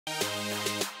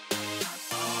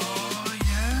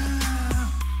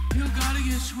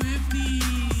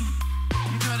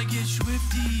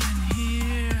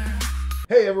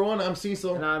Hey everyone, I'm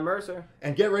Cecil. And I'm Mercer.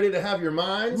 And get ready to have your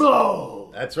minds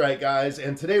blow! That's right, guys.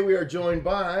 And today we are joined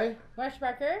by...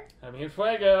 Marcia. I'm here,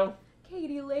 Fuego.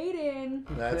 Katie Layden.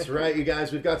 That's right, you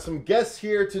guys. We've got some guests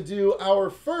here to do our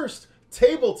first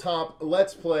tabletop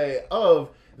Let's Play of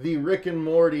the Rick and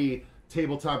Morty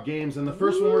tabletop games. And the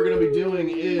first one we're going to be doing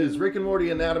is Rick and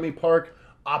Morty Anatomy Park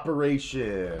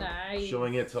Operation. Nice.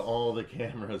 Showing it to all the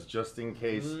cameras just in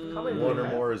case one or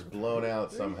more is blown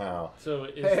out somehow. So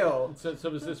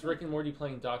is this Rick and Morty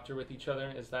playing doctor with each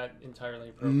other? Is that entirely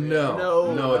appropriate?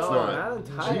 No, it's not. Not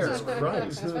entirely. Jesus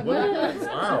Christ.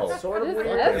 Wow. Sort of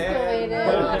weird.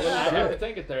 I have to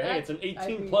take it there. Hey, it's an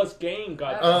 18+ game,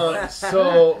 guys.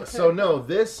 So no,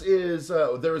 this is,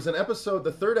 there was an episode,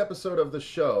 the third episode of the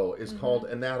show is called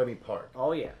Anatomy Park.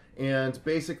 Oh, yeah. And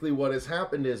basically what has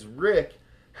happened is Rick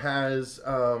has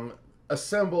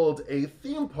assembled a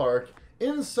theme park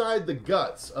inside the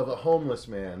guts of a homeless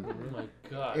man. Oh my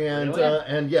god! And really?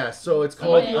 and yeah, so it's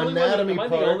called Anatomy Park.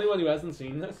 Am I the only one who hasn't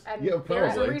seen this? Yeah, probably.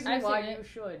 There's a reason why you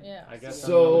should. Yeah. I guess.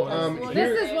 So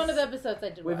this is one of the episodes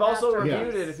I did. We've also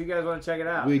reviewed it if you guys want to check it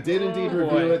out. We did indeed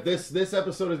review it. This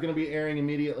episode is going to be airing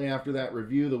immediately after that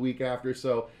review, the week after.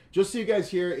 So just so you guys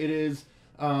hear, it is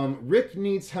Rick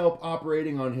needs help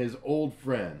operating on his old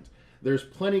friend. There's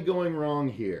plenty going wrong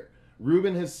here.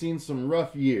 Ruben has seen some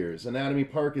rough years. Anatomy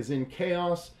Park is in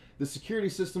chaos. The security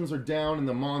systems are down and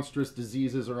the monstrous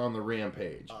diseases are on the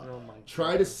rampage. Oh my God.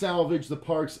 Try to salvage the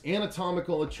park's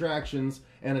anatomical attractions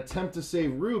and attempt to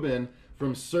save Ruben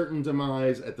from certain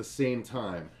demise at the same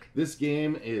time. This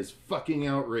game is fucking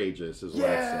outrageous, is what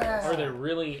it says. Are there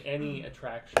really any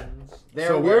attractions?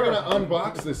 So we're going to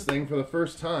unbox this thing for the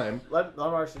first time. Let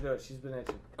Marcia do it. She's been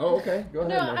itching. Oh, okay. Go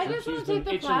ahead, Marcia. I just want She's to take been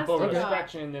the itching plastic for off.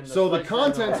 inspection. And So the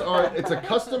contents are, it's a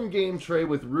custom game tray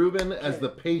with Ruben as the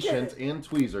patient and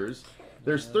tweezers.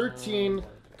 There's 13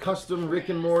 custom Rick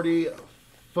and Morty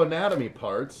Funatomy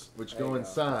parts, which go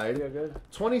inside.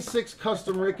 26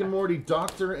 custom Rick and Morty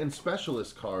doctor and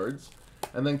specialist cards.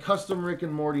 And then custom Rick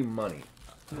and Morty money.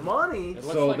 Money?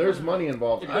 So like there's money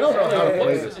involved. I don't know how to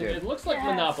play this game. It looks like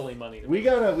Monopoly money. We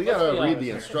gotta read the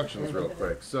instructions real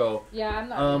quick. So yeah, I'm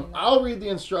not. I'll read the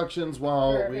instructions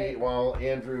while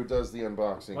Andrew does the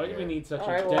unboxing. Why do we need such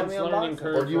a dense learning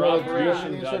curve? Or do you want to read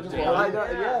the instructions?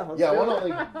 Yeah, why don't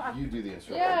you do the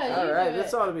instructions? Yeah, all right,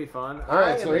 this ought to be fun. All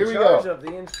right, so here we go. I am in charge of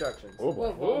the instructions.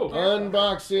 Whoa.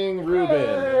 Unboxing Ruben.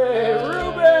 Hey,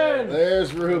 Ruben!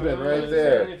 There's Ruben right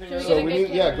there. So we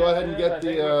need, go ahead and get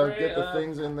the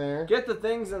things in there. Get the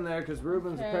things in there because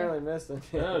Ruben's apparently missing.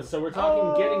 Oh, so we're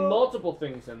talking getting multiple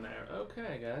things in there.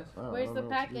 Okay, guys. Where's the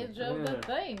package of the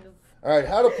things? All right,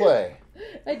 how to play.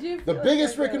 I do. The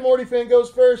biggest Rick and Morty fan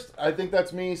goes first. I think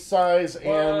that's me, size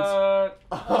and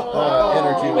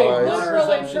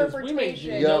energy-wise. We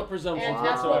made no presumptions and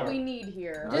that's whatsoever. what we need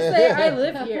here. Just say I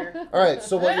live here. All right,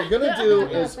 so what you're gonna do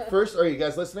is first. Are you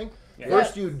guys listening? Yes.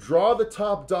 First, you draw the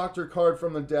top doctor card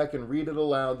from the deck and read it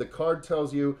aloud. The card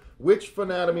tells you which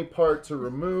Funatomy part to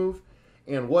remove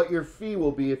and what your fee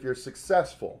will be if you're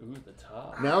successful. Ooh, the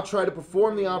top. Now try to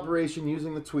perform the operation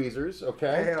using the tweezers,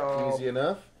 okay? Hey-o. Easy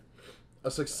enough. A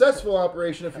successful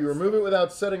operation if you remove it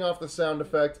without setting off the sound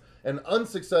effect, and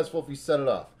unsuccessful if you set it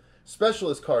off.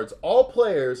 Specialist cards. All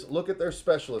players look at their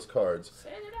specialist cards.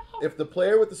 Set it off. If the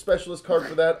player with the specialist card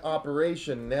for that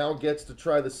operation now gets to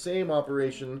try the same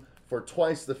operation for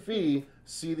twice the fee,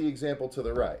 see the example to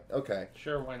the right. Okay.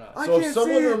 Sure, why not? So if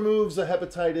someone removes a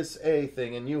hepatitis A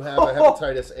thing and you have a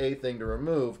hepatitis A thing to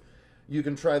remove, you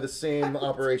can try the same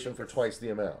operation for twice the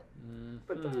amount.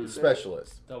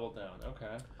 Specialist. Double down.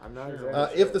 Okay. I'm not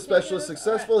if the specialist is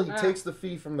successful, he takes the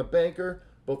fee from the banker.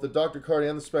 Both the doctor card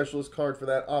and the specialist card for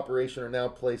that operation are now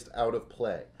placed out of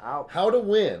play. How to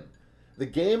win. The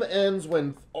game ends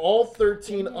when all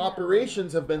 13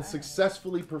 operations have been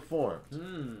successfully performed.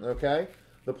 Okay?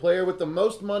 The player with the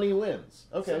most money wins.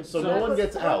 Okay, so no one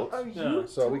gets out.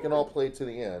 So we can all play to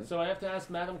the end. So I have to ask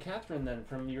Madam Catherine then,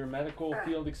 from your medical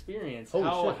field experience, Holy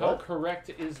shit, how what? correct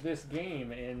is this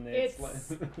game in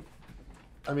its...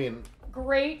 I mean...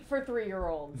 Great for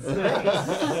 3-year-olds. There you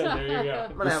go.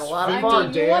 I'm gonna have a lot of I fun.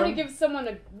 mean, you want to give someone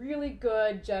a really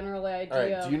good general idea. All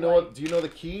right, do you know the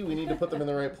key? We need to put them in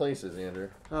the right places, Andrew.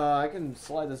 I can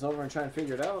slide this over and try and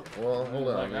figure it out. Well, hold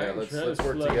on. Yeah, let's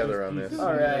work together on this.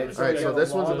 All right. So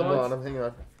this one's at the bottom. Hang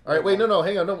on. All right, wait, no,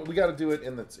 hang on. No, we got to do it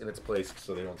in its place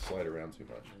so they don't slide around too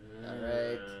much. All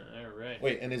right. All right.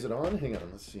 Wait, and is it on? Hang on.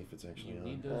 Let's see if it's actually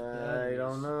on. I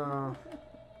don't know.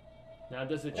 Now,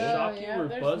 does it shock you or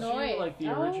buzz noise. you like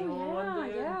the original one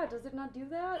did? Yeah, does it not do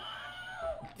that?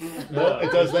 No,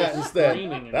 it does that instead.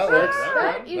 That works.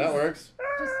 That That works.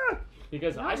 Just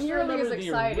Because I Not still nearly remember as the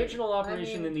exciting. original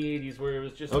operation I mean- in the 80s where it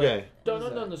was just Okay. like,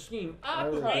 dun the scheme.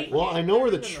 Operate. Well, I know where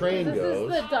the train This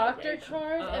goes. is the doctor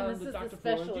card, and this the is the Dr.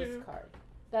 specialist Fuego. card.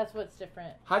 That's what's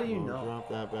different. How do you We'll know? Drop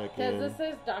that back Because in. this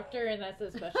says doctor, and that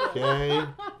says specialist. Okay.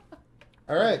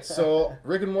 All right, so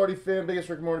Rick and Morty fan, biggest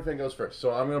Rick and Morty fan goes first.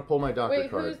 So I'm gonna pull my doctor Wait,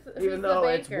 card. who's Even the though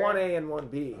it's banker? 1A and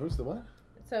 1B. Who's the what?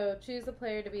 So choose a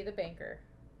player to be the banker.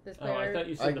 This Oh, I player. thought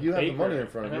you said the You have the baker. money in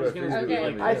front of And you. I was going to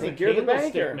Okay. be like, I think you're the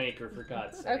candlestick banker. maker, for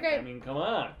God's sake. Okay. I mean, come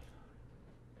on.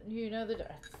 You know the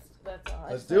rest. That's all.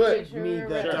 I Let's just do wanna it. make sure Me we're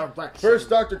the ready. direction. First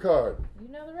doctor card. You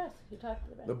know the rest. You talk to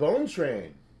the The rest. Bone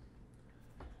Train.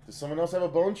 Does someone else have a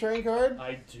Bone Train card?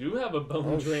 I do have a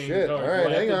bone Oh, train shit. card. All right, do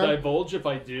I have hang to on. divulge if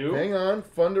I do? Hang on.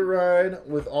 Fun to ride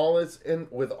with all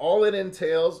it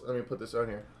entails. Let me put this on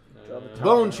here.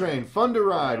 Bone Train. Fun to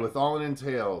ride with all it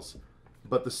entails.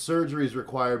 But the surgery is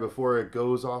required before it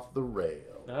goes off the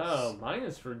rails. Oh, mine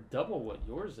is for double what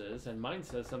yours is, and mine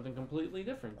says something completely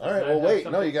different. All right, well,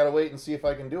 wait. No, you got to wait and see if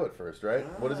I can do it first, right?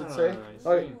 What does it say?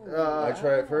 Okay, I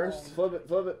try it first. flip it.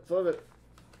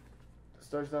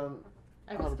 Starts down.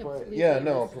 I was completely Yeah,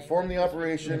 no. listening. Perform the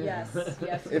operation. Yes,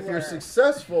 yes. If you you're were.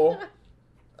 successful,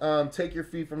 take your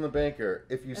fee from the banker.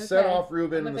 If you set Okay, off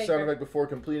Ruben I'm a and the sound banker. effect before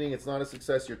completing, it's not a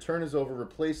success. Your turn is over.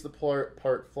 Replace the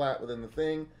part flat within the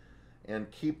thing, and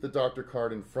keep the doctor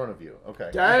card in front of you. Okay.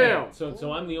 Damn. So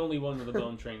I'm the only one with a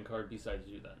bone train card besides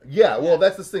you then. Yeah, well,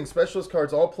 that's the thing. Specialist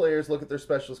cards, all players look at their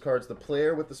specialist cards. The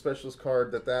player with the specialist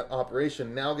card that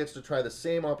operation now gets to try the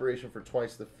same operation for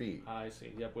twice the fee. I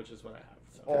see. Yep, which is what I have.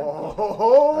 So. Oh.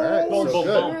 All right, Boom, so boom,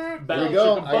 good. boom. Here Bounce we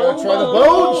go. chicka I gotta boom, try the boom.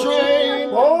 Bone Train.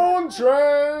 Bone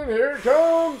train, here it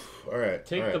comes. All right.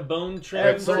 Take all right. the bone train All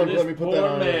right, for someone this let me put poor that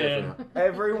on there man. for now.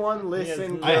 Everyone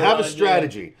listen. Yes. I have a idea.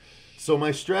 strategy. So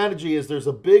my strategy is there's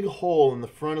a big hole in the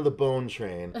front of the bone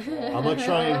train. I'm going to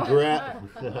try and grab...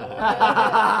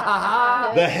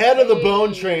 the head of the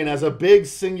bone train has a big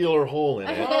singular hole in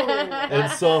it.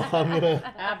 And so I'm going to...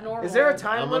 Abnormal. Is there a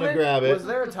time I'm gonna limit? grab it. Was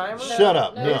there a time limit? Shut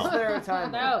up. No. No. Is there a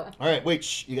time limit? No. All right, wait.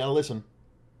 Shh. You got to listen.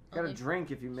 Got to drink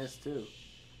if you miss too.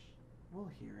 We'll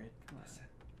hear it. Come on.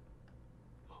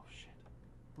 Oh, shit.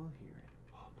 We'll hear it.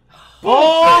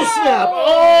 Oh, snap.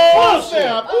 Oh,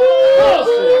 snap.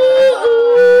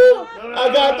 I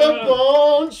got the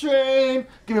bone train.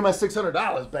 Give me my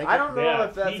 $600, banker. I don't know Yeah,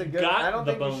 if that's he a good. got I don't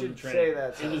the think you bone should train. say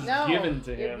that. It was No, given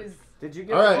to it him. was- Did you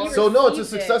get? All right, He so no, it's a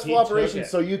received it. successful He took operation, it.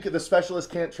 so the specialist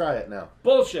can't try it now.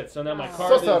 Bullshit. So now my Oh. card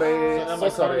So is sorry, so now my so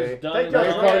card sorry. is done. Take and your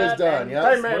Your done. card is done, Hey yeah?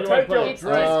 man, Where do I take put your it?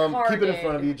 drink. Keep it in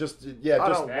front of you. Just I just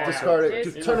don't want discard it. it.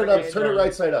 Just It's turn it already up. Turn it done.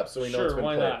 right side up so we know it's Sure, been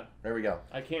why played. not? There we go.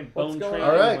 I can't What's bone going train. on?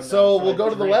 All right, anyone so now, we'll go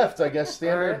to the drink. left. I guess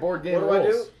standard All right. board game What do I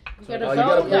rules. do? You So gotta you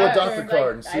gotta pull a yeah, doctor like,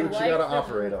 card and see I what you like gotta the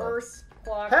operate on. reverse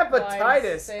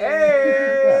Hepatitis. thing.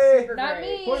 Hey. Super Not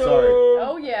great. me. Sorry.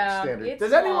 Oh yeah. Standard. It's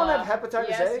Does anyone law. have hepatitis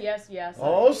yes, A? Yes, yes.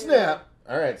 Oh snap!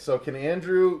 All right, so can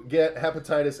Andrew get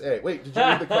hepatitis A? Wait, did you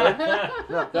read the card?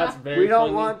 No, That's very we don't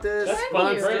funny. want this That's funny.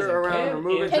 monster Crazy. around. Can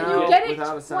Remove it Can now you get it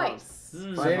without a sound. twice?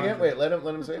 Say it again. Wait, let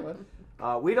him say what?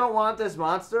 We don't want this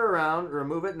monster around.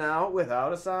 Remove it now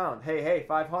without a sound. Hey,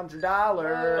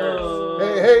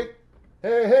 $500.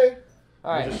 Hey!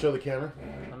 All Let me right. just show the camera.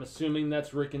 I'm assuming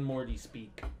that's Rick and Morty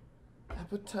speak.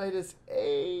 Hepatitis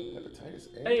A. Hepatitis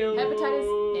A. Heyo.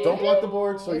 Hepatitis A. Don't block the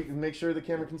board so you can make sure the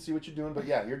camera can see what you're doing. But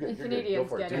yeah, you're good. You're good. Go Canadians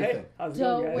for it. get Do it. your Hey, thing. how's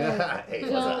Don't it win. going? Hey,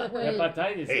 what's up? Don't win.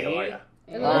 Hepatitis. Hey, how are eh? ya?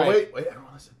 It All looks- right. Wait,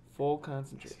 everyone listen. Full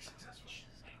concentration.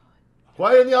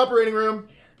 Quiet in the operating room. You're gonna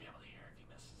be able to hear if he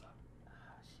messes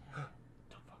up.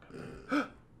 Don't fuck up.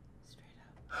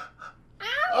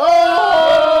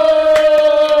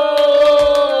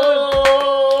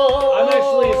 Oh! I'm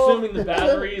actually assuming the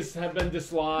batteries have been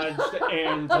dislodged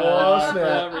and Oh, for snap.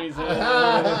 that reason.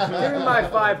 Give me my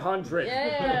 500.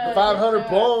 Yeah. 500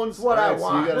 bones. What I Alright, so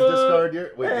want. you gotta discard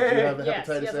your. Wait, did you have a Yes,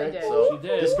 hepatitis yes, A? I did. So She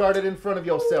did. discard it in front of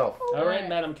yourself. All right,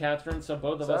 Madam Catherine. So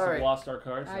both of us Sorry. have lost our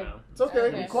cards I- now. It's okay.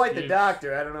 Okay. You're quite the Huge.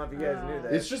 doctor. I don't know if you guys knew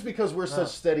that. It's just because we're such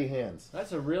steady hands.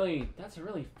 That's a really.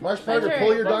 Marsh Parker, That's pull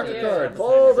right. your Fuck doctor you. card.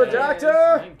 Pull the Yes.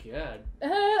 doctor. My God.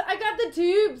 I got the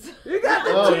tubes. You got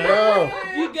the Oh tube. no!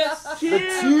 You got The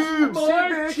tubes! More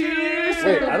Tubes. tubes.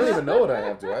 Wait, I don't even know what I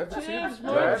have. Do I have the tubes? Tubes,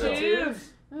 No, Do I I have the don't. tubes?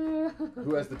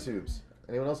 Who has the tubes?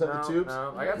 Anyone else have the tubes?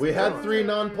 No, I got We some had tubes. 3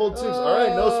 non-pulled tubes. All right,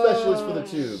 no specialist for the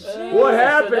tubes. What So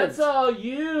happened? that's all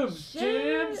you, Shit.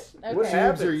 tubes. Okay. What Tubes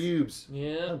happened? or ubes? How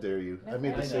Yeah. dare you? I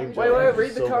made the Okay. same Wait, joke. wait, I'm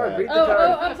read the so card, bad. read the Oh, card.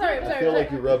 I'm sorry. I feel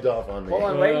like you rubbed off on me. Hold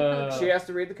on, wait. She has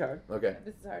to read the card. Okay.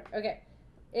 This is hard. Okay.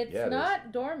 It's Yeah, it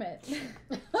not dormant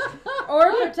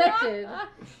or protected.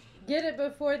 Get it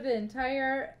before the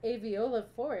entire alveolar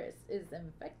forest is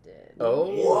infected. Oh.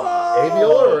 Whoa!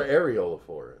 Aviola or areola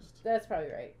forest? That's probably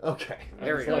right. Okay.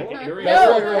 There we It's like go. area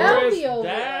No, cirrus, alveolar.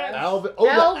 that- The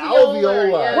Alveolar,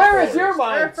 alveoli. yes. Where is your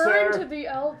mind, Referring sir? to the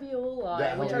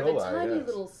alveoli, The which are the alveoli, tiny yes.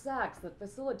 little sacs that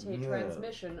facilitate Yeah.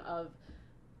 transmission of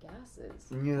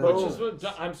gases. Yeah. Which is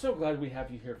what I'm so glad we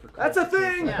have you here for. That's a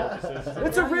clarification thing. purposes.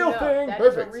 It's a real thing. That is a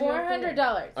Perfect. real thing.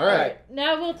 $400. All right.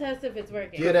 Now we'll test if it's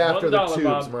working. Get after the $1, tubes,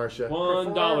 Bob. Marcia.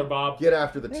 $1, Bob. Get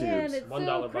after the Man, tubes. it's $1,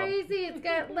 so Bob. crazy. It's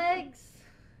got legs.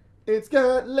 It's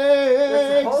got It's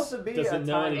legs. supposed to be Does a it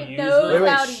know how to tiny... It use knows them?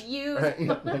 how Wait, to use. Right, I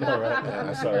know, right? Yeah,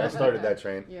 I'm sorry, I started that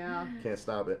train. Yeah. Can't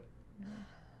stop it.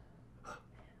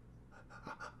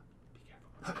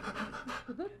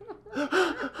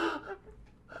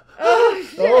 Oh,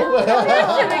 shit. Oh.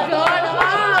 That should have gone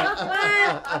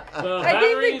off. The I think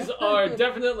batteries are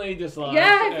definitely dislodged.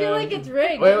 Yeah, I feel and- like it's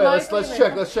rigged. Wait, in my let's favor.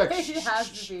 check. Let's check. It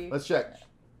has to be. Let's check.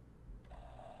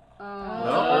 Oh.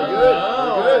 No, we're good.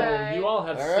 We're good. Okay. You all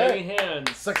have All steady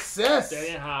hands. Success. Steady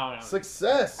hands.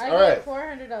 Success. I All got right.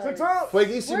 $400.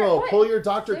 Fueguissimo, What? pull your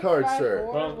doctor card, 654.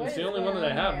 sir. Well, What it's the is only one going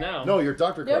that I have on now. No, your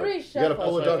doctor card. Nobody You gotta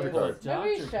pull a shuffled doctor it. card.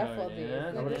 Nobody Doctor shuffled card, these.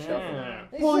 yeah. Nobody Yeah.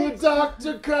 shuffled. Pull your doctor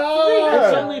It's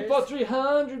card. only for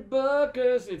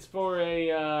 $300. It's for a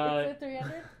Is it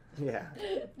 300? Yeah.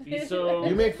 Iso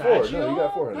You made 4. No, you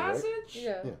got 400, right? passage?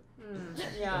 Yeah.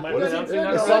 Yeah. Am I What is it? pronouncing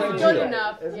that Esophageal. Good right?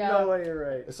 enough. There's Yeah. no way you're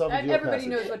right. Esophageal Everybody passage.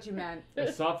 knows what you meant.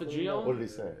 Esophageal? What did he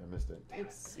say? I missed it.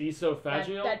 It's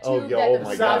Esophageal? that Oh, tube yeah, that oh the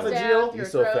my God. goes down your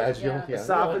throat. Esophageal. Yeah.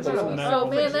 Esophageal. Oh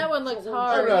man, that one looks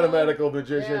hard. I'm not a medical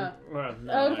magician. Yeah. Well,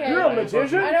 no, Okay. You're a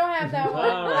magician? I don't have that one.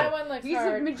 Alright. That one looks He's a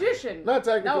hard. magician. Not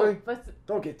technically. No, but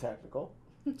Don't get technical.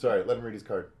 Sorry, let him read his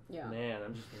card. yeah. Man,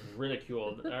 I'm just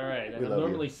ridiculed. All right, and We I'm love you.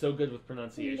 normally so good with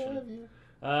pronunciation.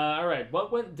 All right,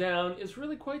 what went down is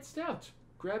really quite stout.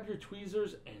 Grab your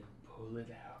tweezers and pull it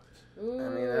out. Ooh. I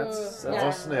mean, that's Yeah. Oh,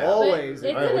 snap. always.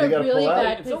 It's Alright, in what do you a gotta really pull out?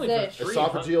 bad It's only for position.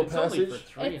 300. Esophageal It's only for passage? It's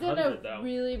in 300 a though.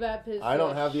 really bad position. I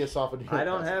don't have the esophageal. I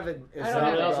don't have it. I don't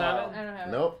have else it. have it? I don't have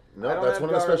it. Nope. I Nope. don't That's have one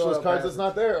of the specialist gargoyle cards that's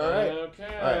not there. All right. Okay.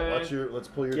 All right. Let's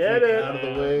pull your Get drink it. out of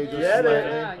the way. Just Get slightly. it.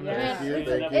 Yeah, Thank yeah. you. It's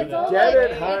Thank it's you. all Get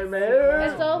like, it, Jaime.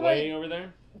 It's all Way like over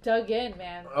there. dug in,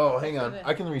 man. Oh, hang on.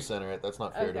 I can recenter it. That's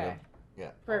not fair to Okay. him. Yeah.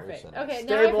 I'll Perfect. recenter it. Okay, now I feel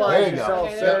Stabilize There like you go. yourself,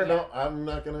 okay, sir. there we go. No, I'm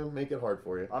not gonna make it hard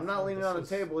for you. I'm not leaning on the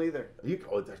table either.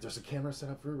 There's a camera set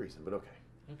up for a reason, but okay.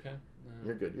 Okay.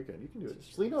 You're good. You're good. You can do it.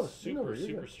 Just lean over. Lean over. You're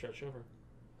Super good. stretch over.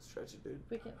 Stretch it, dude.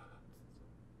 We can.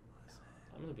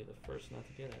 I'm gonna be the first not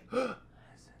to get it.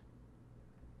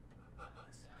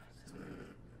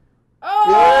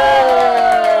 Oh!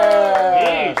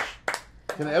 Yeah! Yeesh.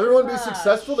 Can everyone be Gosh.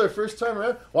 successful their first time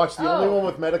around? Watch the only one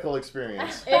with medical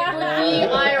experience. It would be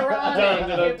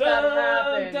ironic if that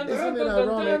happened. Isn't it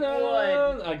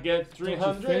ironic? I get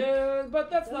 300, but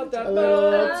that's not that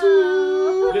Hello, bad.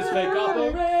 too. This fake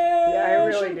operation. Yeah, I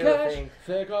really do cash. think.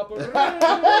 Fake operation.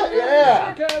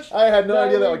 Yeah. Cash. I had no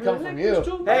idea that would come from you.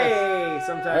 Hey, All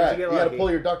sometimes right, you you get gotta lucky.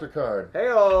 pull your doctor card.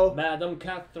 Hey-oh. Madam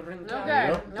Catherine. Okay.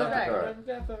 Yep, doctor Okay. card.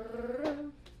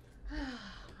 Alright.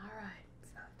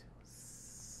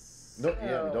 Nope,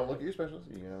 yeah, don't look at your specialist.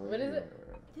 You gotta look What at is your- it?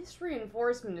 This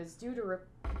reinforcement is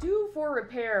due for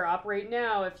repair. Operate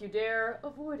now if you dare,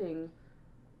 avoiding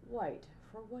white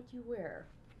for what you wear.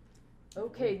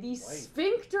 Okay, the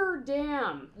sphincter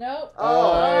dam. Nope.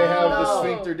 I have the no.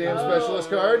 sphincter dam specialist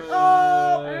card.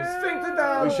 Oh, sphincter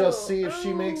down. We shall see if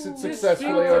she makes it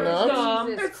successfully or not.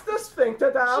 Jesus, It's the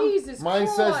sphincter down. Jesus Mine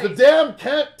Christ. says the dam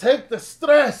can't take the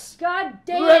stress. God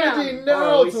damn. Remedy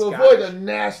now Oh, we to Scottish? avoid a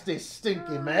nasty,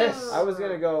 stinky mess. I was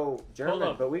gonna go Hold German,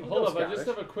 up, but we can hold go up. I Scottish. just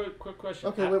have a quick question.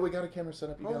 Okay, wait, we got a camera set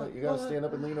up. You gotta stand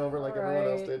up and lean over like everyone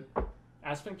else did.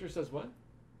 Asphincter says what?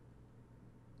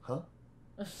 Huh?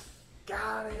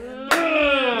 Got it.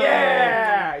 Yeah.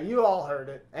 Yeah, you all heard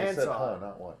it I and said saw huh, it.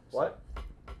 not what. What?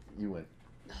 You win.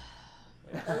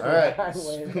 All right, I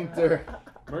win. sphincter.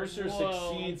 Mercer Whoa.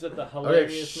 succeeds at the Okay,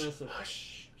 hilariousness of.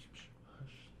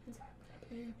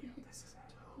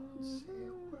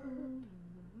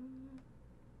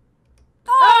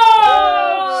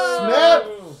 Snap!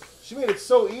 She made it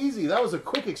so easy. That was a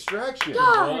quick extraction. It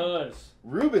was.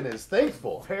 Ruben is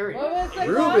thankful. Very. What was the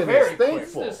Ruben cost? is Very quick.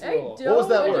 thankful. This I little- don't What was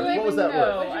that even worth? What was that know.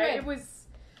 worth? What'd you It make? was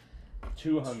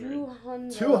 200.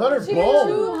 200. 200 Two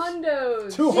bones.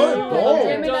 hundos. 200 bones.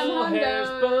 Give me them Double hairs,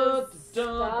 hundos. but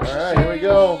Stop All right, here we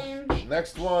go. shame.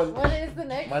 Next one. What is the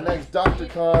next My one? next doctor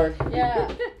card.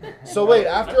 Yeah. So wait,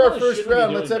 after I our probably first shouldn't be round,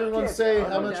 doing let's that. everyone Yeah, say I how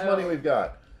don't much know. money we've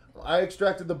got. I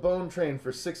extracted the bone train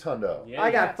for 600. Yeah, I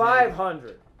got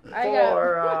 500 I got-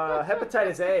 for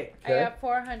hepatitis A. I got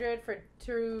 400 for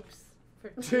tubes. For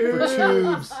For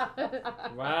tubes.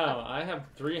 Wow, I have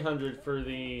 300 for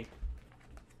the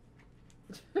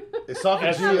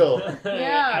Esophageal.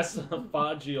 Yeah.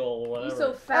 Esophageal,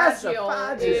 whatever.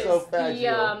 Esophageal is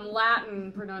Esophageal. the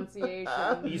Latin pronunciation.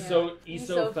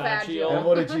 Esophageal. And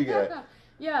what did you get?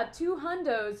 Yeah, 2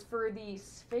 hundos for the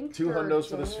sphincter. 2 hundos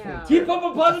for the sphincter. Keep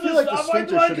up a I feel like the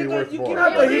sphincter should be worth more.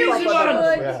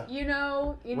 Yeah. You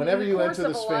know, whenever you enter the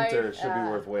of a sphincter, life, it should be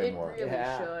worth way it more. really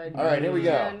should. All right, here we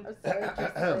go. I'm so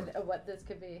interested in what this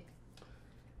could be.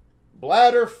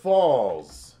 Bladder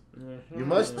falls. You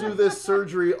must do this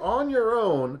surgery on your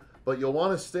own, but you'll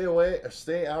want to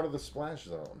stay out of the splash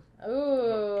zone. Ooh.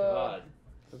 Oh, God.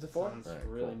 What's it for? Right,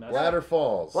 Really cool. messy. Bladder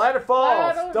falls. Bladder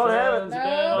falls. Bladder Don't have it.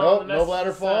 Nope, no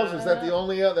bladder falls. Is that the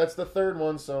only? That's the third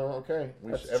one. So okay,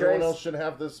 everyone else should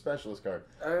have this specialist card.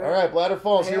 All right, bladder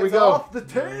falls. Here we go. Off the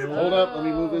table. Hold up. Let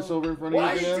me move this over in front of you.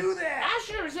 Why'd you do that? I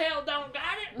sure as hell don't got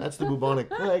it. That's the bubonic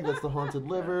plague. That's the haunted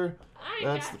liver. I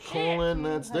That's the got shit. colon.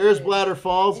 There's bladder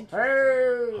falls. Hey.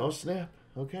 Oh snap.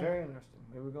 Okay. Very interesting.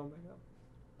 Here we go back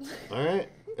up. All right.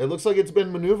 It looks like it's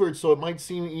been maneuvered, so it might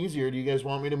seem easier. Do you guys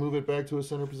want me to move it back to a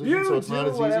center position so it's not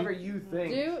as whatever easy? you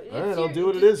think. All right, I'll do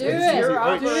what it is. Do It's it. easy. All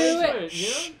right, Do it.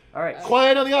 shh. All right.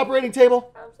 Quiet on the operating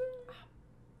table.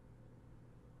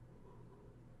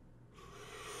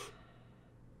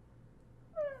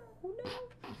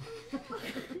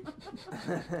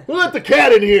 Who let the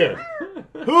cat in here?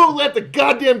 Who let the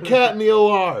goddamn cat in the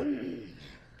OR?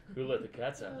 Who let the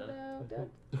cats out? Huh?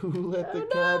 Who let the Oh,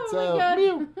 cats no, oh out? my God.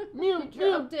 Mew, mew, You mew.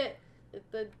 dropped it.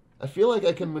 I feel like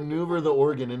I can maneuver the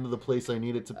organ into the place I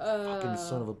need it to. Fucking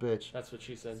son of a bitch. That's what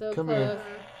she said. So Come close. here.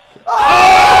 That's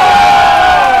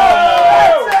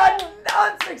a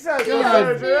unsuccessful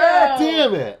God surgery.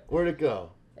 damn it! Where'd it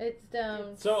go? It's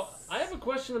down. So I have a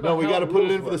question about. No, we how got to put it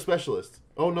rules in for the work. specialist.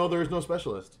 Oh no, there is no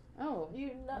specialist. Oh,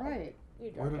 You right.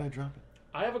 You Where dropped did I it. drop it?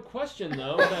 I have a question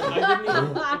though that I didn't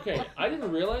even. Okay, I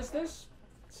didn't realize this.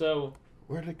 So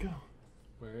Where did it go?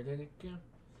 where did it go?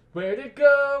 Where did it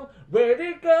go? Where did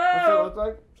it What's that go? look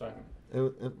like? Sorry.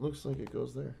 It looks like it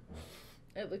goes there.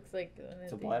 It looks like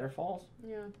It's a bladder falls.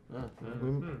 Yeah.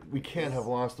 We can't have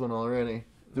lost one already.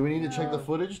 Do we need to check the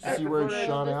footage to see where it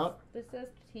shot out? This says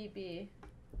TB.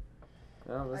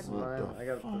 No, this is What mine. the I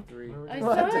got fuck? the 3. I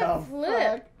What saw the it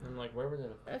flip. I'm like, where did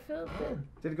it? I felt it.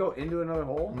 Did it go into another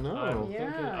hole? No. I'm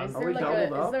Yeah. thinking- Is Are there we like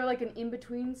doubled up? is there like an in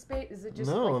between space? Is it just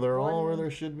No, like they're all one- where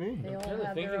they should be. They all I'm kind of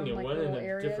have their thinking own it like went in little a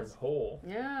areas. different hole.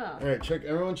 Yeah. All right,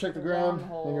 everyone check the The ground long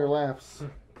hole. in your laps.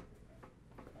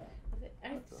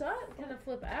 I saw it kind of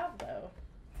flip out though.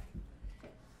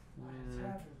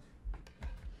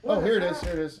 Oh, here it is.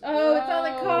 Here it is. Oh, it's on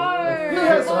the card.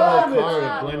 It's on the Oh, card.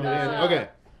 wow. It blended in. Okay.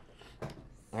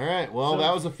 All right. Well, So-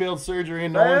 that was a failed surgery,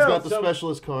 and no one's got the So-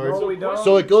 specialist card. No, we don't.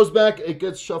 So it goes back. It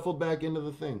gets shuffled back into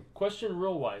the thing. Question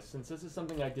rule wise, since this is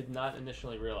something I did not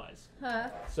initially realize. Huh?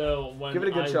 So when Give it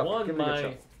a good I shuffle. won Give it a good my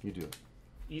shuffle. You do it.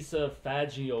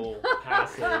 esophageal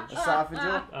passage,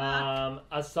 esophageal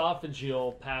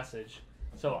passage.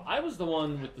 So I was the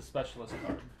one with the specialist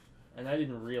card, and I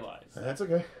didn't realize. That's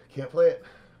okay. Can't play it.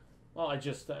 Well, I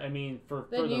mean, for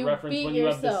Then the you reference, beat when you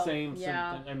have the yourself. same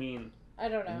Yeah. symptom, I mean, I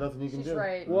don't know. Nothing you can She's do.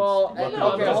 right. Well, I know. I'm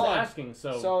okay, just hold on. asking.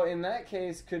 So, So in that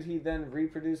case, could he then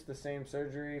reproduce the same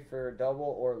surgery for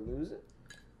double or lose it?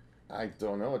 I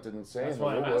don't know. It didn't say that's in the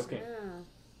why I'm rule book. asking. Yeah.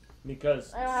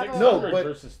 Because I don't have a- 600 No, but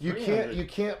versus you 300.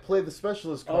 can't play the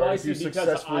specialist Oh, card I if see. you Because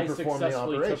successfully I perform the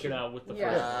successfully took operation. it out with the Yeah.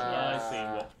 first one. I see.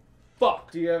 Well,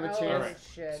 fuck. Do you have a Oh, chance?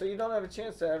 shit. So you don't have a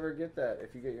chance to ever get that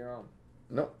if you get your own.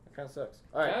 Nope. That kind of sucks.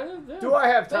 All right. Yeah. Do I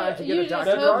have time But to you get a just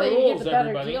doctor hope card? that you get Rules, the better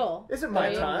everybody. deal. Is it my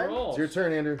Right? time? It's your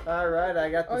turn, Andrew. All right, I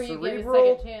got the Or you get a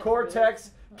cerebral second chance.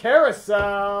 cortex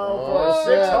carousel Oh, for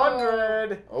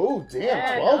 600. Oh, damn.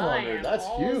 And 1,200. I That's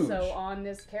am huge. Also on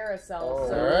this carousel, Oh.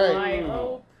 so Alright. I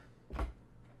hope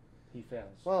He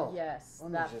fails. Well, yes,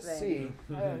 let me that just thing.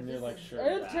 see. You're like, sure.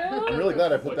 It's that. I'm really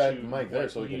glad I put What that you- mic there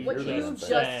what so we can you What hear you that. just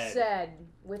said. said,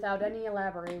 without any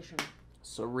elaboration.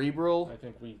 Cerebral. I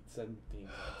think we said the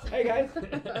Hey guys. All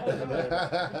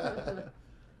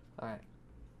All right.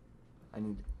 I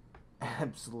need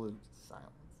absolute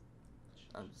silence.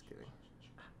 I'm just kidding.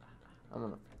 I'm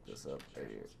gonna pick this up right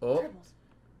here. Oh.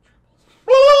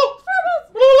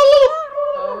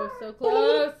 Oh, so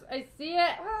close. I see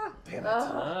it. Damn it.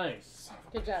 Nice.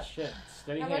 Good job. Shit.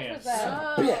 Steady How much hands. was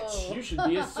that? Bitch. You should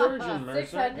be a surgeon, Mercer.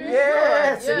 600?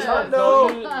 Yeah, Sure.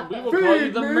 600. We will call you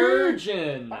Feed the me.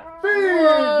 Mergin.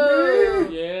 Whoa.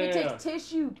 You Yeah. take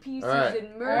tissue pieces Alright.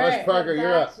 and Alright. merge Parker, them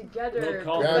you're back up. together. We'll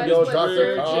call Gotta That's go, what Dr.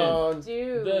 surgeon. Khan.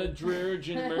 Dude. The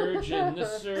Drurgeon, the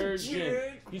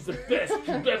surgeon. He's the best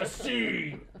you've ever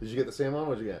seen. Did you get the same one?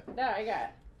 What'd you get? No, I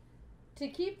got. To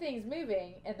keep things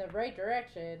moving in the right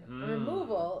direction,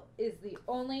 removal is the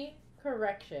only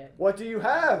Correction. What do you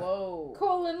have? Whoa.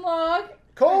 Colon log.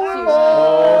 Colon Oh,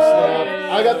 snap.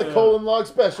 log! I got the colon log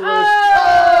specialist.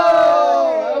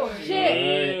 Oh,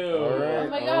 shit. Ew. All right, Oh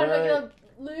my god, all am I right. gonna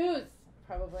lose?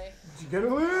 Probably. You're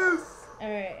gonna lose!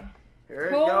 Alright. Here it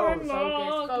Colon goes.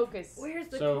 log. Focus. Where's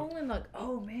the So- colon log?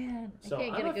 Oh man. I So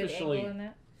can't get I'm a good officially- angle on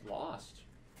that. Lost,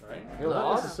 right? You're Not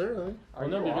lost? necessarily. Well,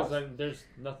 no, because there's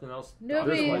nothing else.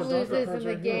 Nobody There's one loses doctor in cards the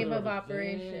right here. game of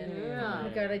operation. Yeah. Oh my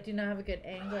god, I do not have a good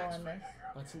angle on this.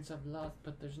 But since I've lost,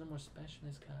 but there's no more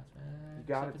specialist cards, man. You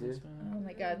got Except it, for this dude. one. Oh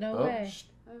my god, no Oh. way.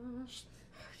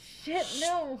 Shit,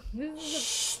 no. This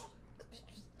is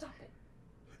Stop it.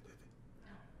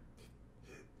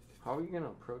 How are you gonna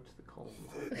approach the colon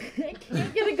log? I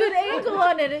can't get a good angle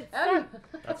on it. It's not...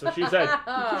 That's what she said. You can't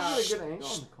get a good angle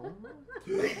on the colon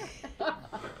log?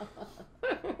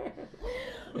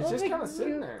 It's just my kind of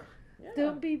sitting God. there.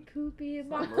 Don't be poopy in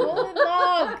my It's not colon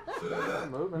log. It's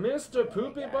not moving. Mr.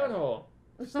 Poopy Butthole.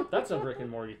 That's a Rick and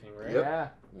Morty thing, right? Yep. Yeah.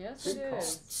 Yes, Good it call.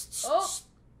 is. Oh.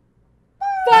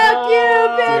 Fuck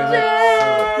you, Damn it,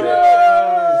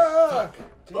 bitches! son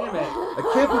Damn it. I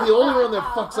can't be the only one that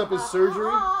fucks up his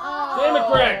surgery. Damn it,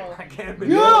 Greg. I can't be.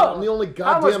 I'm the only much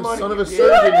goddamn money son of you a get?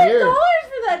 surgeon here. $200 for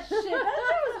that shit. That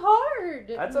shit was hard.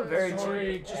 That's a very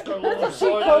Sorry, cheap. just got a little That's a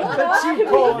cheap excited. code. That's a cheap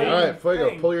colon. All right, Fuego,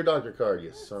 thing. pull your doctor card,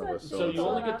 you son of a So you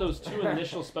only get those 2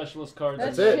 initial specialist cards.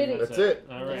 That's it. shitty. That's it.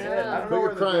 All right. Yeah. I don't Quit know your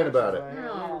where the crying about directions it.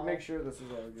 are. I need No. to make sure this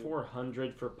is all good.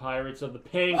 400 for Pirates of the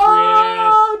Pancreas.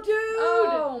 Oh, dude.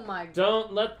 Oh my god.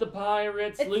 Don't let the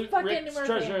pirates It's loot fucking Rick's Mercer.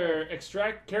 treasure.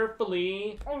 Extract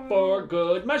carefully for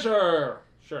good measure.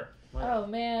 Sure. Why not? Oh,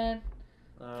 man.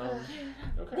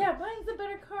 Okay. Yeah, mine's a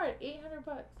better card.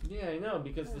 $800. Yeah, I know,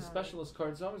 because the Oh. specialist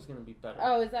card's always going to be better.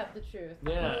 Oh, is that the truth?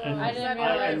 Yeah, Oh, and, I didn't is that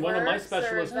realize how it and one of my works, or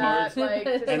specialist is that, cards, like,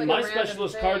 just and like my a random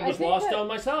specialist thing? card I was think lost that- on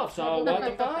myself, so what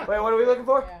the fuck? Wait, what are we looking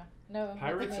for? Yeah. No.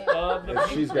 Pirates nothing. of the Yeah,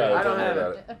 she's got it. I don't Don't have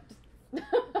worry it. about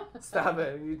it. Stop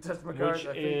it. You touched my cards. Which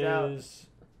I freaked out. is...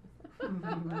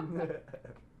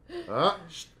 Huh?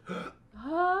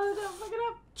 Oh, don't fuck it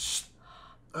up.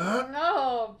 Huh?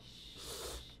 No.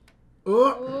 Uh,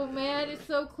 Oh, man, it's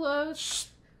so close.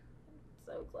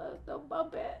 So close. Don't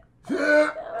bump it. uh.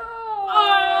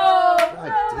 Oh, God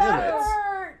damn that it.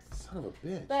 hurts. Son of a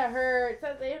bitch. That hurts.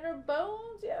 That's 800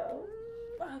 bones, yo.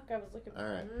 Fuck, I was looking. All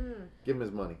right, Mm. give him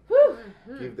his money. Whew.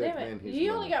 Give that Damn man it. his You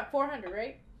money. only got 400,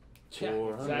 right? Yeah,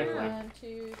 400. exactly. 1,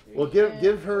 2, 3. Well,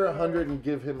 give her 100 and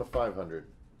give him a 500.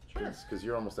 Because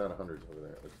you're almost out of hundreds over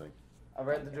there, it looks like. I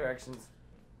read the directions.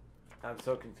 I'm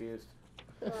so confused.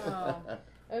 Oh,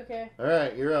 okay. All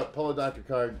right, you're up. Pull a doctor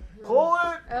card. Pull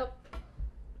it! Oh.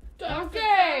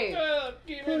 Okay.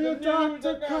 Pull your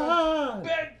doctor card.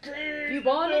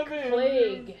 Bubonic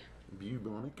plague.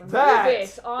 Bubonic. That Move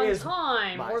it on is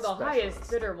time, my or the highest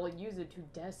specialist. bidder will use it to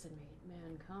decimate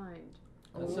mankind.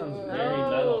 That sounds Ooh. very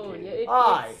metal. Oh, Katie. yeah,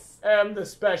 I it's... am the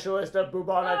specialist of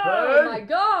bubonic Oh plague. my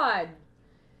god!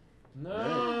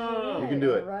 No. You can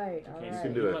do it. Alright, Okay, alright. You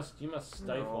can do it. You must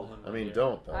stifle him. I mean, here.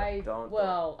 don't, though.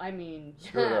 I mean,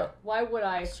 Screw it up. why would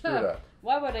I? Screw it up.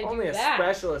 Why would I Only do a that?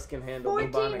 specialist can handle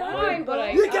bubonic Fine, plague. but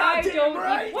I You I goddamn don't.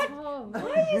 right. What? Oh,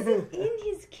 Why is it in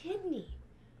his kidney?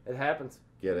 It happens.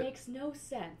 Get it. Makes no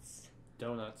sense.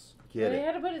 Donuts. Get they it.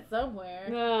 had to put it somewhere.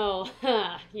 No,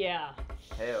 yeah,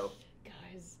 Hell.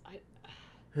 guys,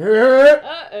 Hit.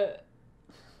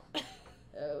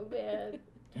 Oh, man.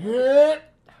 Hit.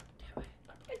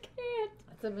 I can't.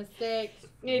 That's a mistake.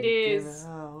 It is.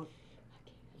 Out.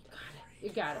 You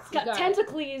got it. It's You got got it.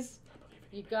 tentacles.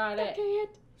 You got I it. can't.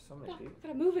 So many people.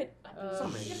 Gotta move it.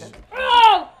 Oh,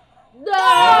 Oh! no!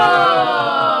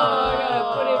 I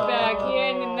gotta put it back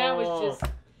in, and that was just.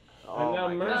 And now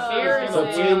my Mercer God. is So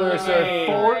gonna Team win the Mercer.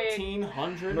 game.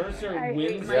 1,400? Mercer I hate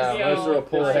wins the Yeah, Mercer. game. Mercer will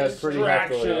pull with ahead pretty heftily.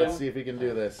 distraction. Let's see if he can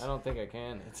do this. I don't think I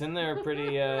can. It's in there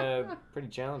pretty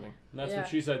challenging. That's Yeah. what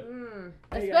she said.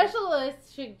 A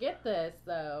specialist should get this,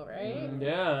 though, right?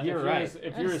 Yeah, You're if right.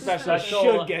 If you're a Specialist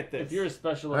special, should get this. If you're a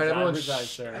specialist, All right, everyone, advertise,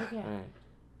 shh. sir. Okay. Alright.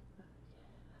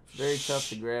 It's very tough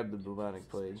to grab the bubonic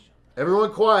plague.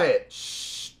 Everyone quiet.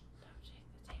 Shh.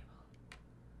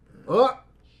 Oh.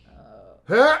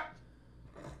 Huh.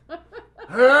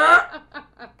 Huh.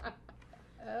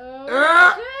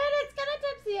 Oh, shit, it's gonna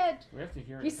touch the edge. We have to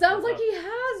hear it. He sounds like he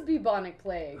has bubonic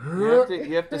plague.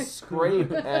 You have to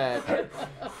scrape at.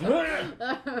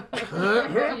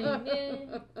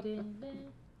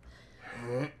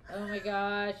 Oh my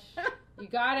gosh. You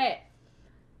got it.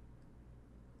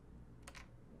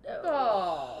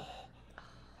 Oh.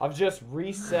 I've just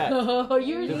reset. Oh,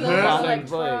 you were The so bubonic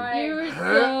close. plague. You were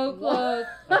so close.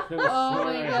 I could have Oh sworn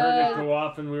my I heard it God. go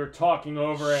off and we were talking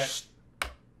over it.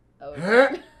 Oh,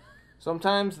 Huh.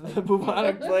 Sometimes the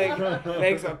bubonic plague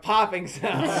makes a popping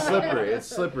sound. It's slippery. It's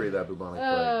slippery, that bubonic plague.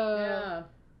 Yeah.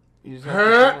 You just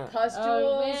have to Pustules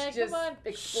Oh, man, just come on.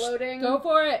 exploding. Go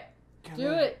for it. Can Do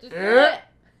I- it. Just do it.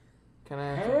 Can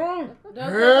I? Don't go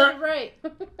to the right.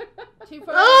 Too far to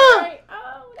the right.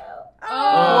 Oh, no.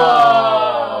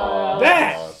 Oh.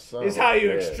 That son is of how a you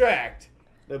bitch. extract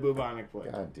the bubonic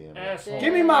plague. God damn it. Asshole.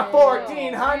 Give me my Dang.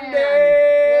 1400.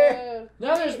 Whoa.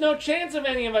 No, there's no chance of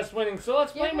any of us winning, so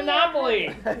let's play Give me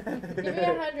Monopoly. Give me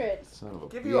 100. Son of a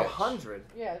Give you bitch. 100.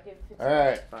 Yeah, give 50.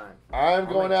 Alright, Fine. I'm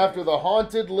going make after the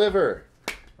haunted liver.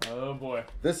 Oh boy.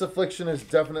 This affliction is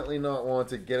definitely not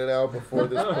wanted. Get it out before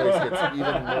this place gets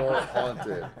even more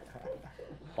haunted.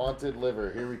 Haunted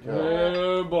liver. Here we go.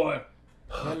 Oh boy.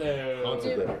 Hello.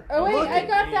 Haunted liver. Oh, wait, Look I at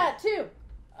got me. that too.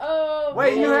 Oh,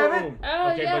 Wait, you man. have it?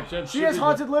 Oh, Okay, yeah. but just She has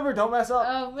haunted liver. Don't mess up.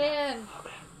 Oh, man. Oh my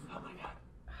god.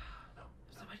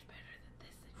 So much better than this.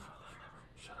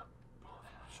 Shut up.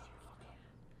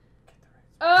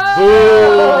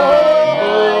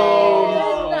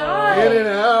 Oh! In and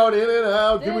out, in and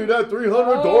out. Give me that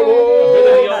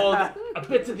 $300. A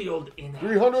bit of the old in.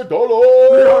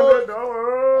 $300.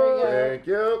 Thank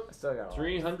you. I still got one.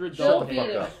 $300. Still Shut the beat fuck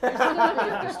it. up.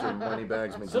 Mr.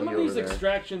 Moneybags McGee Some of these over there.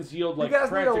 extractions yield like You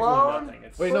guys need a practically loan? nothing.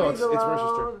 It's Wait, no, Please it's Mercer's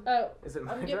alone. turn. Oh, Is it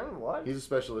my I'm turn? What? He's a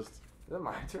specialist. Is it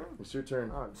my turn? It's your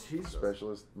turn. Oh, Jesus.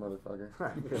 Specialist, motherfucker.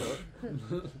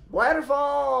 Ladderfall!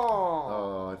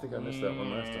 Oh, I think I missed that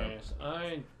one last time. Yes,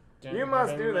 I don't You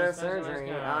must do remember the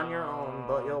surgery on your own,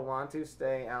 but you'll want to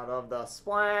stay out of the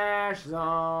splash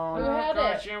zone. Who had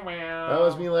Of course it? you will. That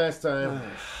was me last time.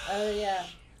 Oh, yeah.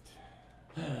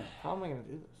 How am I going to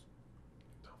do this?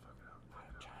 I'm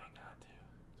trying not to.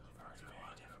 It's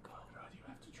very difficult, but you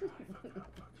have to try. Fuck it up.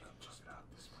 You can just knock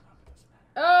this one up. It doesn't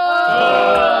matter.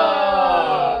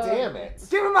 Oh! Damn it.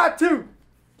 Give me my 2!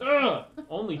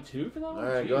 Only 2 for that one?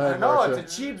 Alright, go Jeez. ahead. I know, Marcia.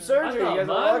 it's a cheap I surgery. You thought guys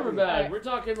mine are were lucky. bad. We're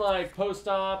talking like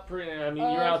post-op. I mean,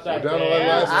 you're out that We're down to day. the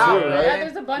last Ow. two, Yeah, right?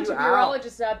 there's a bunch You of out.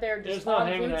 urologists out there There's just no on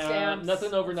hanging food out. stamps.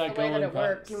 Nothing overnight That's the way going. that it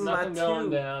works. Give me Nothing my going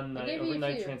 2. down. I gave you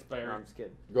Overnight 2. No, transpiring. I'm just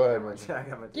kidding. Go ahead, Marcia. I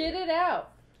got my 2. Get it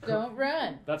out. Don't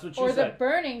run. That's what she Or the said.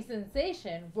 burning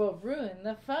sensation will ruin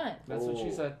the fun. That's what she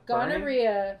Ooh. said.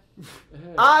 Gonorrhea.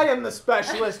 I am the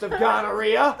specialist of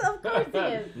gonorrhea. Of course he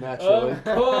is. Naturally. Of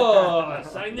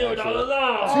course. I knew it all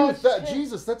along. Oh, shit.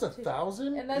 Jesus, that's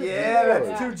 1,000? And that's Yeah, that's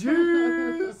yeah. 2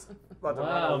 G's. About to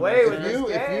Wow, run away with if this you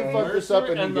game. fuck this up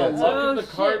and he and the gets luck it. of the Oh,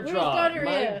 card shit, where's draw.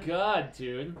 gonorrhea? My God,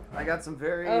 dude. I got some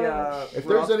very. Oh, If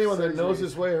there's rough anyone that knows surgeries.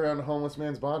 his way around a homeless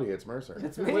man's body, it's Mercer.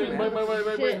 It's me, Wait, man.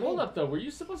 wait. Shit. Hold up, though. Were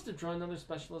you supposed to draw another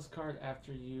specialist card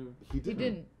after you? He You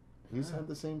didn't. He's had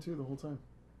the same too the whole time.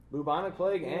 Bubonic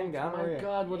plague and Oh my gonorrhea.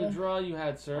 God, what a draw you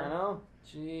had, I sir. know.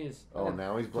 Jeez. Oh,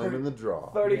 now he's blaming the draw.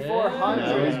 3,400.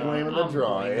 Now he's Yeah. blaming the I'm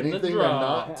draw. blaming the Anything to draw.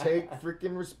 not take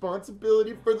freaking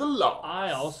responsibility for the law.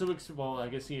 I also, well, I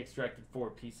guess he extracted 4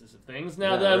 pieces of things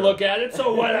now Yeah, that I really. look at it,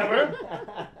 so whatever.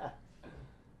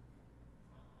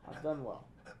 I've done well.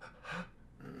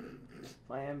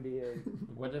 My MBA.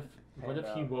 What if And,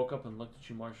 he woke up and looked at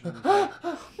you, Marcia, and said,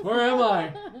 Where am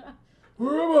I?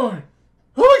 Where am I?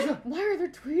 Oh my god! Why are there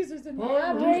tweezers in Why my are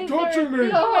abdomen? you touching me?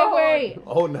 Get out of my way.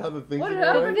 Oh, now the things What are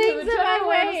happened? right. Things the in my general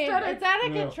way. anesthetic. It's out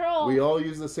of Yeah. control. We all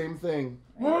use the same thing.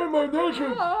 Why am I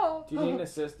naked? Oh. Do you need an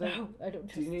assistant? No, I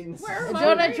don't Do you need an Where assistant? am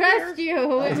I don't trust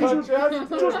you.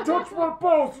 Just touch my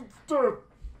balls instead.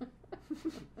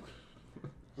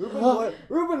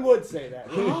 Ruben would say that.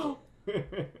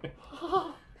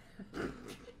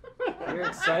 You're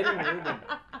exciting Ruben.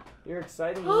 You're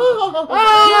exciting Ruben. Son of a bitch.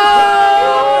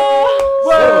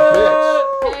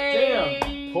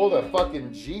 Damn. Pulled a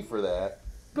fucking G for that.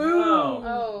 Boom.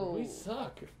 Oh. We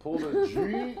suck. Pulled a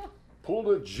G. Pulled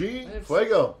a G. I have-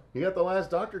 Fuego. You got the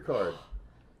last doctor card.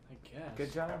 I guess.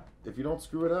 Good job. If you don't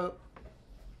screw it up.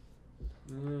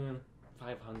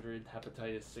 500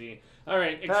 hepatitis C. All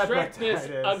right, extract this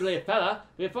Hepatitis. ugly fella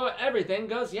before everything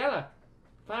goes yellow.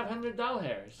 $500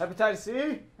 hairs. Hepatitis C?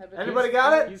 Hepatitis- Anybody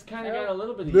got it? He's kind of got a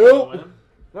little bit of Nope. yellow in him.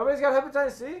 Nobody's got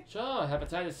hepatitis C? Sure,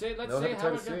 hepatitis C. Let's No see how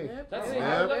hepatitis it C. goes. Let's see Yep,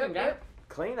 how it's looking, guy. Yep.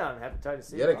 Clean on hepatitis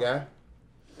C. Get it, guy.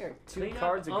 You got 2 Clean up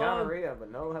cards of on- gonorrhea,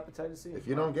 but no hepatitis C. If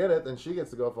you don't get it, then she gets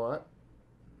to go for it.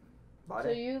 Bought So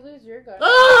it. you lose your gun.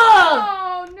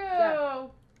 Ah! Oh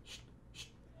no.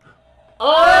 Oh!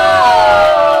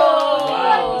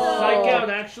 Wow, Oh! psych out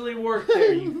actually worked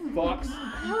there, you fucks.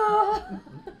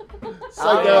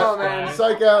 Psych Oh, out, man.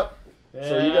 Psych out. So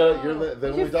you got Yeah. you're the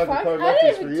You only doctor fuck- card I left is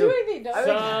didn't for even do you. anything. I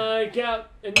think- Psych out,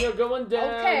 and you're going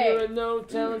down. Okay. You're no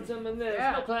telling someone this.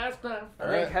 Yeah. No class. I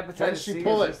Alright, think hepatitis can she C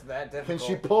pull is it? just that Can difficult.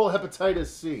 she pull hepatitis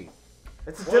C? Is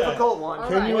It's a difficult one. All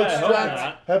Can right. you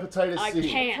extract hepatitis I C?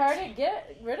 can't. It's hard to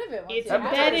get rid of it once It's you have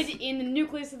embedded it. in the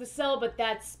nucleus of the cell, but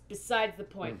that's besides the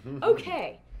point. Mhm.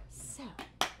 Okay, so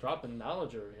Dropping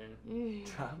knowledge over here.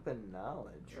 Dropping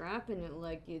knowledge. dropping it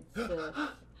like it's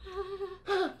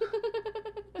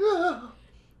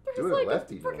Do it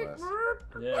lefty, no less.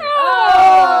 Yeah.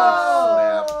 Oh!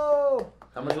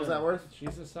 How much was that worth?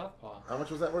 She's a southpaw. How much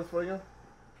was that worth for you?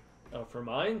 Oh, for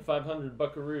mine, 500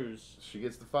 buckaroos. She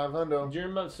gets the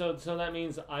 500. So that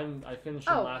means I finished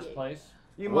in last place.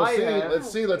 You We'll might see. have. Let's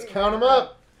see. Let's count them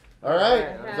up. All right.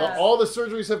 Yeah. So all the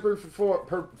surgeries have been performed.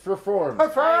 Confirm!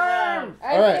 I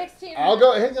All have right. 16. I'll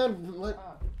go. Hang on. Oh.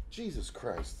 Jesus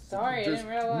Christ. Sorry, I didn't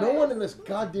realize. No one in this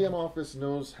goddamn office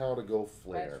knows how to go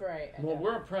flare. That's right. I Well, know.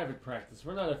 we're a private practice.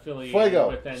 We're not affiliated Fuego.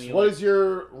 with any. What is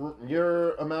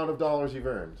your amount of dollars you've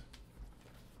earned?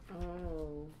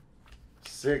 Oh.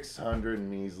 600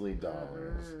 measly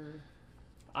dollars.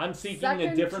 I'm seeking Second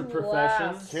a different to profession.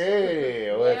 last.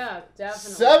 Okay, with Yeah,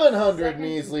 definitely. 700 Second to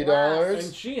measly last. dollars.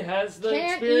 And she has the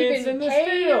Can't experience even in this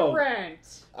pay field.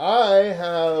 rent. I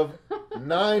have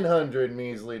 900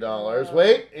 measly dollars.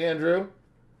 Wait, Andrew.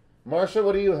 Marcia,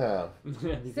 what do you have?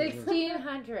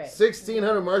 1,600.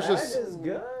 1,600. Marcia's That is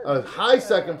good. a high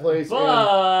second place. But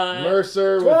And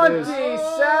Mercer with his...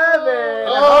 27!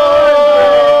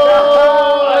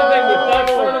 Oh! I think with that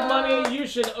sort of money, you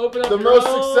should open up The your most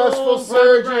own successful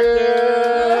private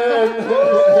surgeon!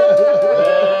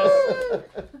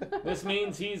 practice. This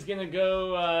means he's gonna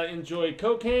go enjoy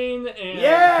cocaine and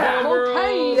cowgirls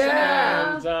Cocaine,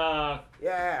 and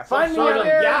Yeah, Some find me sort on of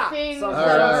there. yacht. Things Some that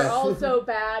sort are of- also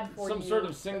bad for some you. sort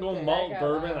of single Okay, malt I got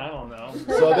bourbon. that. I don't know.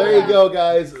 So there you go,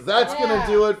 guys. That's going Yeah.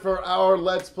 to do it for our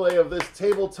Let's Play of this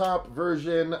tabletop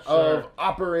version of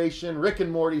Operation Rick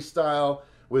and Morty style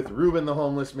with Ruben the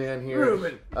Homeless Man here.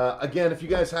 Ruben. Again, if you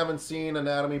guys haven't seen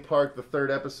Anatomy Park, the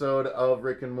 3rd episode of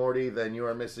Rick and Morty, then you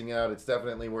are missing out. It's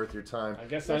definitely worth your time. I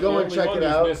guess I'm Go the and only check one it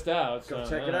who's out. missed out. Go So,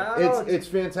 check it yeah. out. It's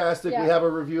fantastic. Yeah. We have a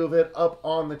review of it up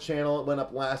on the channel. It went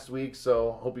up last week,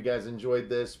 so hope you guys enjoyed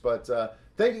this. But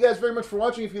thank you guys very much for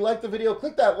watching. If you liked the video,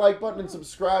 click that like button and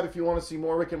subscribe if you want to see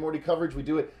more Rick and Morty coverage. We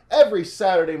do it every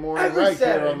Saturday morning Every right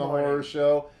Saturday here on The morning. Horror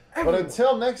Show. But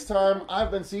until next time,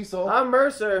 I've been Cecil. I'm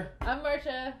Mercer. I'm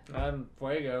Marcia. I'm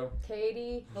Fuego.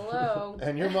 Katie, hello.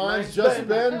 And your mind's Nice just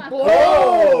been been blown.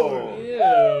 blown!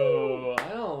 Ew, I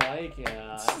don't like it.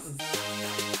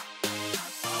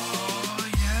 Oh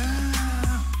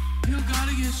yeah, you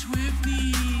gotta get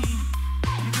swifty.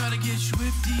 You gotta get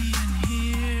swifty.